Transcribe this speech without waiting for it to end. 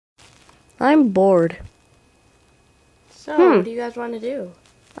I'm bored. So, what do you guys want to do?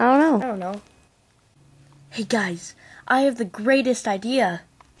 I don't know. I don't know. Hey guys, I have the greatest idea.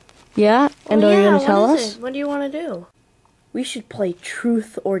 Yeah? And are you going to tell what us? is it? What do you want to do? We should play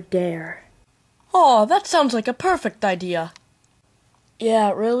Truth or Dare. Oh, that sounds like a perfect idea. Yeah,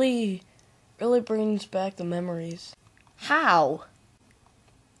 it really brings back the memories. How?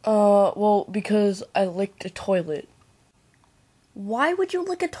 Well, because I licked a toilet. Why would you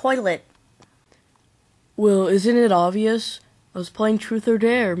lick a toilet? Well, isn't it obvious? I was playing Truth or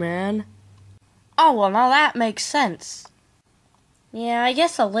Dare, man. Oh, well, now that makes sense. Yeah, I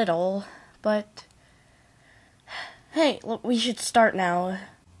guess a little, but... Hey, look, we should start now.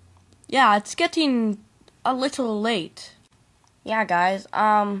 Yeah, it's getting a little late. Yeah, guys,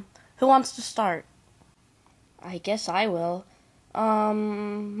 who wants to start? I guess I will.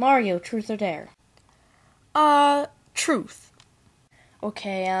 Mario, Truth or Dare? Truth.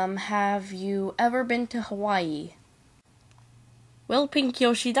 Okay, have you ever been to Hawaii? Well, Pink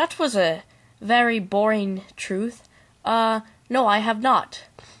Yoshi, that was a very boring truth. No, I have not.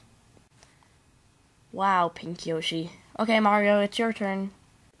 Wow, Pink Yoshi. Okay, Mario, it's your turn.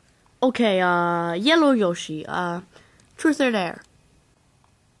 Okay, Yellow Yoshi, Truth or Dare?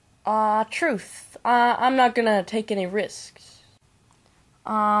 Truth. I'm not gonna take any risks.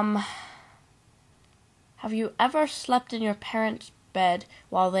 Have you ever slept in your parents' bed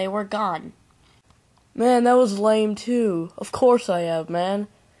while they were gone? Man, that was lame too. Of course I have, man.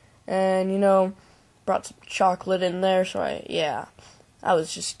 And, brought some chocolate in there, so I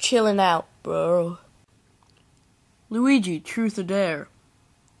was just chilling out, bro. Luigi, Truth or Dare?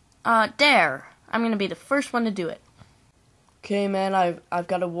 Dare. I'm gonna be the first one to do it. Okay, man, I've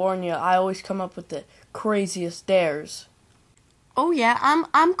got to warn you. I always come up with the craziest dares. Oh yeah,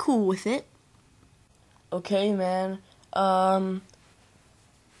 I'm cool with it. Okay, man. I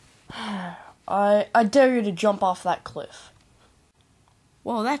dare you to jump off that cliff.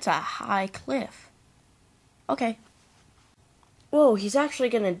 Whoa, that's a high cliff. Okay. Whoa, he's actually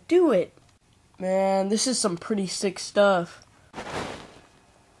gonna do it. Man, this is some pretty sick stuff.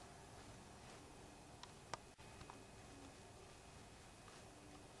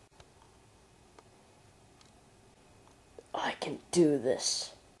 I can do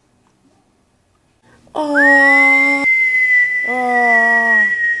this. Oh.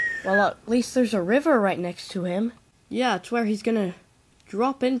 Well, at least there's a river right next to him. Yeah, it's where he's gonna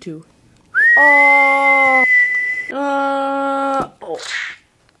drop into. Oh!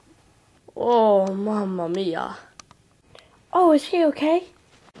 Oh, mamma mia. Oh, is he okay?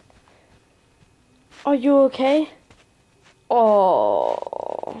 Are you okay?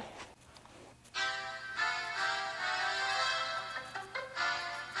 Oh.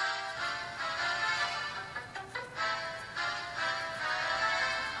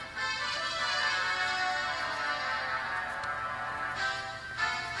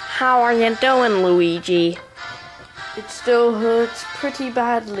 How are you doing, Luigi? It still hurts pretty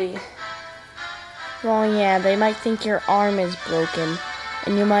badly. Well, yeah, they might think your arm is broken,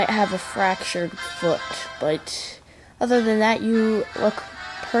 and you might have a fractured foot, but other than that, you look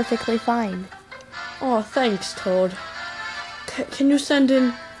perfectly fine. Oh, thanks, Toad. Can you send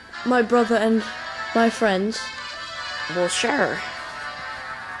in my brother and my friends? Well, sure.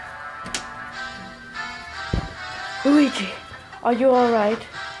 Luigi, are you alright?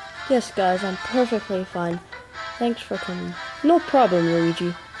 Yes, guys, I'm perfectly fine. Thanks for coming. No problem,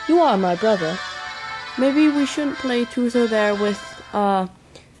 Luigi. You are my brother. Maybe we shouldn't play Truth or Dare with,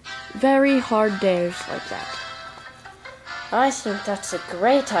 very hard dares like that. I think that's a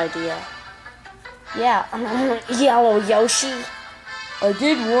great idea. Yeah, Yellow Yoshi. I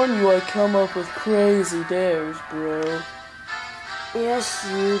did warn you I'd come up with crazy dares, bro. Yes,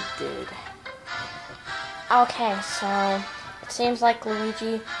 you did. Okay, so it seems like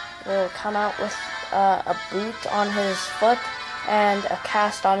Luigi will come out with a boot on his foot and a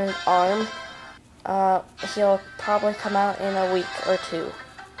cast on his arm. He'll probably come out in a week or two.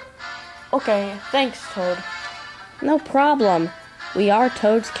 Okay, thanks, Toad. No problem. We are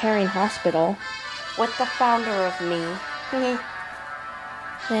Toad's Caring Hospital. With the founder of me.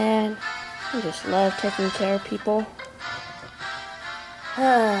 Man, I just love taking care of people.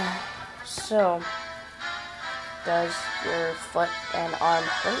 So, does your foot and arm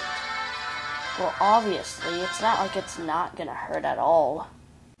hurt? Well, obviously, it's not like it's not gonna hurt at all.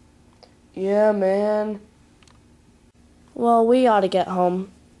 Yeah, man. Well, we ought to get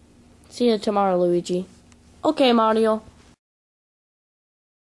home. See you tomorrow, Luigi. Okay, Mario.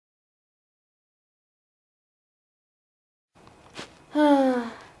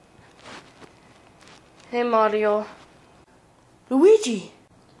 Hey, Mario. Luigi!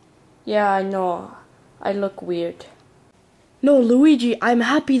 Yeah, I know. I look weird. No, Luigi, I'm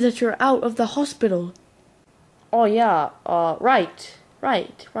happy that you're out of the hospital. Oh yeah, right.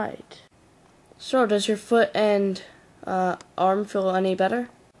 So, does your foot and arm feel any better?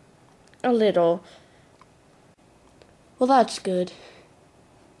 A little. Well, that's good.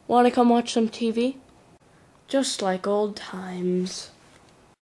 Want to come watch some TV? Just like old times.